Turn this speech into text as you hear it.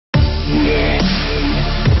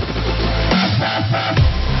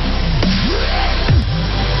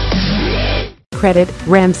Credit: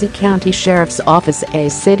 Ramsey County Sheriff's Office. A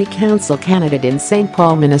city council candidate in St.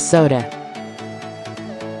 Paul, Minnesota,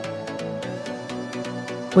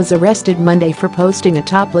 was arrested Monday for posting a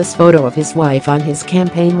topless photo of his wife on his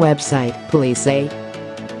campaign website, police say.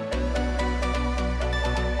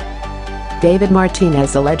 David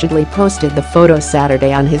Martinez allegedly posted the photo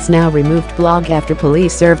Saturday on his now-removed blog after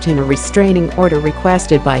police served him a restraining order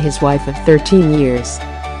requested by his wife of 13 years.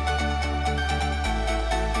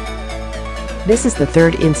 This is the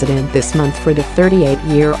third incident this month for the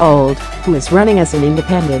 38-year-old, who is running as an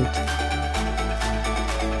independent.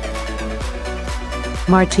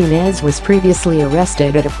 Martinez was previously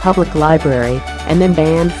arrested at a public library and then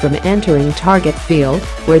banned from entering Target Field,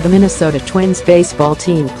 where the Minnesota Twins baseball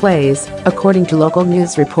team plays, according to local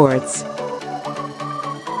news reports.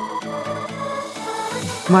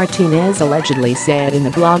 Martinez allegedly said in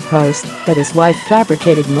the blog post that his wife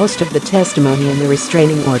fabricated most of the testimony in the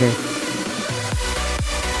restraining order.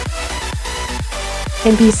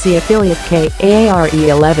 NBC affiliate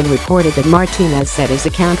KARE11 reported that Martinez said his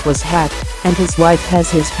account was hacked and his wife has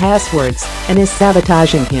his passwords and is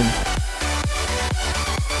sabotaging him.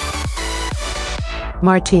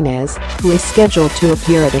 Martinez, who is scheduled to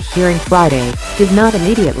appear at a hearing Friday, did not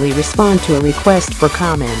immediately respond to a request for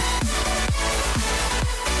comment.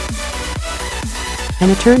 An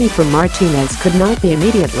attorney for Martinez could not be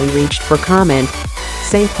immediately reached for comment.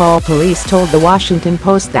 St. Paul police told the Washington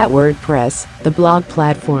Post that WordPress, the blog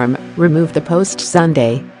platform, removed the post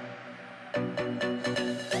Sunday.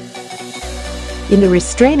 In the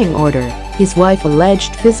restraining order, his wife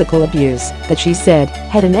alleged physical abuse that she said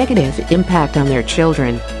had a negative impact on their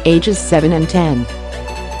children, ages 7 and 10.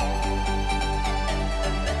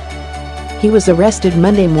 He was arrested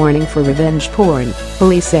Monday morning for revenge porn,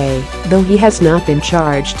 police say, though he has not been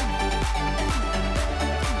charged.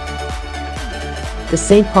 The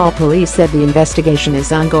St. Paul police said the investigation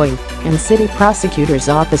is ongoing, and city prosecutor's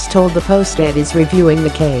office told the Post it is reviewing the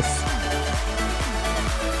case.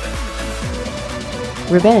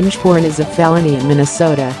 Revenge porn is a felony in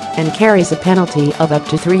Minnesota and carries a penalty of up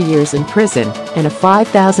to 3 years in prison and a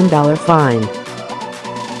 $5,000 fine.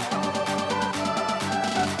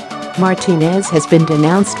 Martinez has been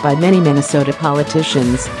denounced by many Minnesota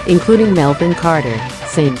politicians, including Melvin Carter,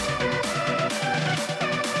 St.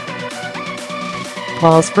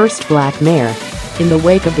 Paul's first black mayor. In the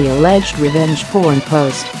wake of the alleged revenge porn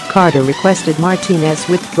post, Carter requested Martinez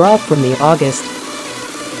withdraw from the August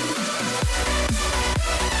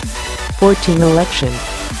 2014 election.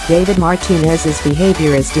 David Martinez's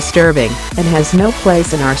behavior is disturbing and has no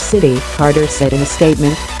place in our city, Carter said in a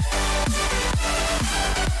statement.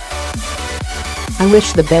 I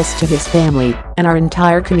wish the best to his family and our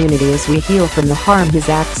entire community as we heal from the harm his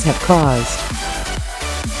acts have caused.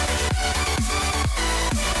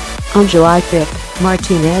 On July 5,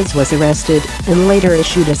 Martinez was arrested and later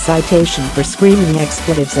issued a citation for screaming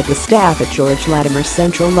expletives at the staff at George Latimer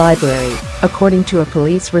Central Library, according to a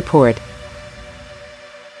police report.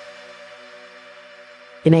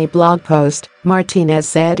 In a blog post, Martinez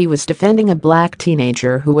said he was defending a black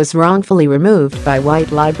teenager who was wrongfully removed by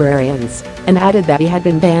white librarians, and added that he had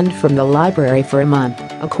been banned from the library for a month,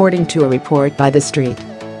 according to a report by The Street.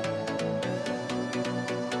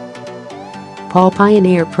 Paul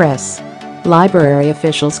Pioneer Press. Library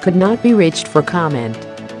officials could not be reached for comment.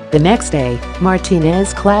 The next day,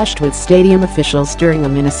 Martinez clashed with stadium officials during a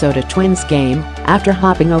Minnesota Twins game after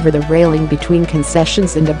hopping over the railing between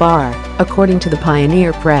concessions and a bar, according to the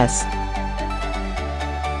Pioneer Press.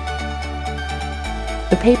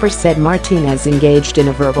 The paper said Martinez engaged in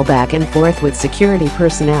a verbal back and forth with security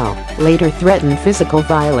personnel, later threatened physical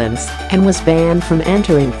violence, and was banned from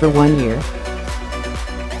entering for 1 year.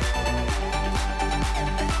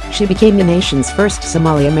 She became the nation's first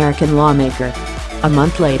Somali-American lawmaker. A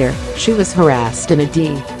month later, she was harassed in a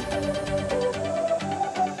D.C.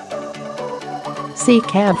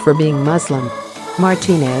 cab for being Muslim.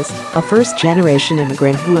 Martinez, a first-generation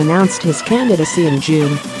immigrant who announced his candidacy in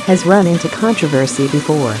June, has run into controversy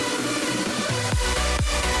before.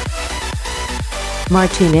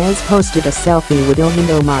 Martinez posted a selfie with Ilhan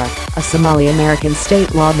Omar, a Somali-American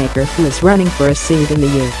state lawmaker who is running for a seat in the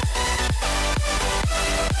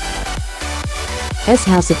U.S.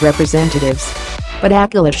 House of Representatives. But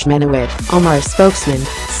Akilish Menawit, Omar's spokesman,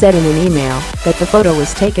 said in an email that the photo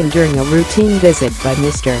was taken during a routine visit by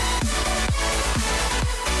Mr.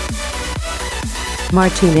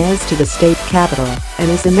 Martinez to the state capital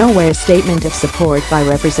and is in no way a statement of support by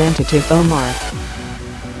Representative Omar.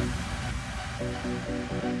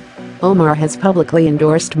 Omar has publicly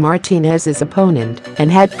endorsed Martinez's opponent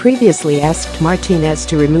and had previously asked Martinez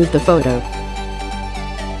to remove the photo.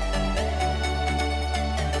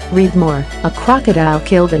 Read more. A crocodile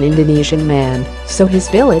killed an Indonesian man, so his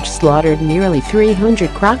village slaughtered nearly 300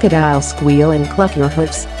 crocodiles. Squeal and cluck your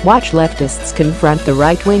hoofs. Watch leftists confront the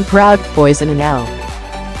right-wing Proud Boys in an L.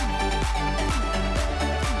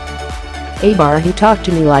 He talked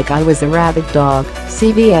to me like I was a rabid dog.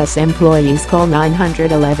 CVS employees call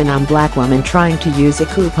 911 on black woman trying to use a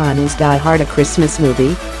coupon. Is Die Hard a Christmas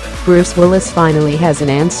movie? Bruce Willis finally has an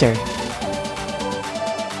answer.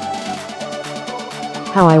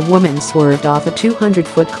 How a woman swerved off a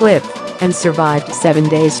 200-foot cliff and survived 7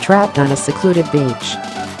 days trapped on a secluded beach.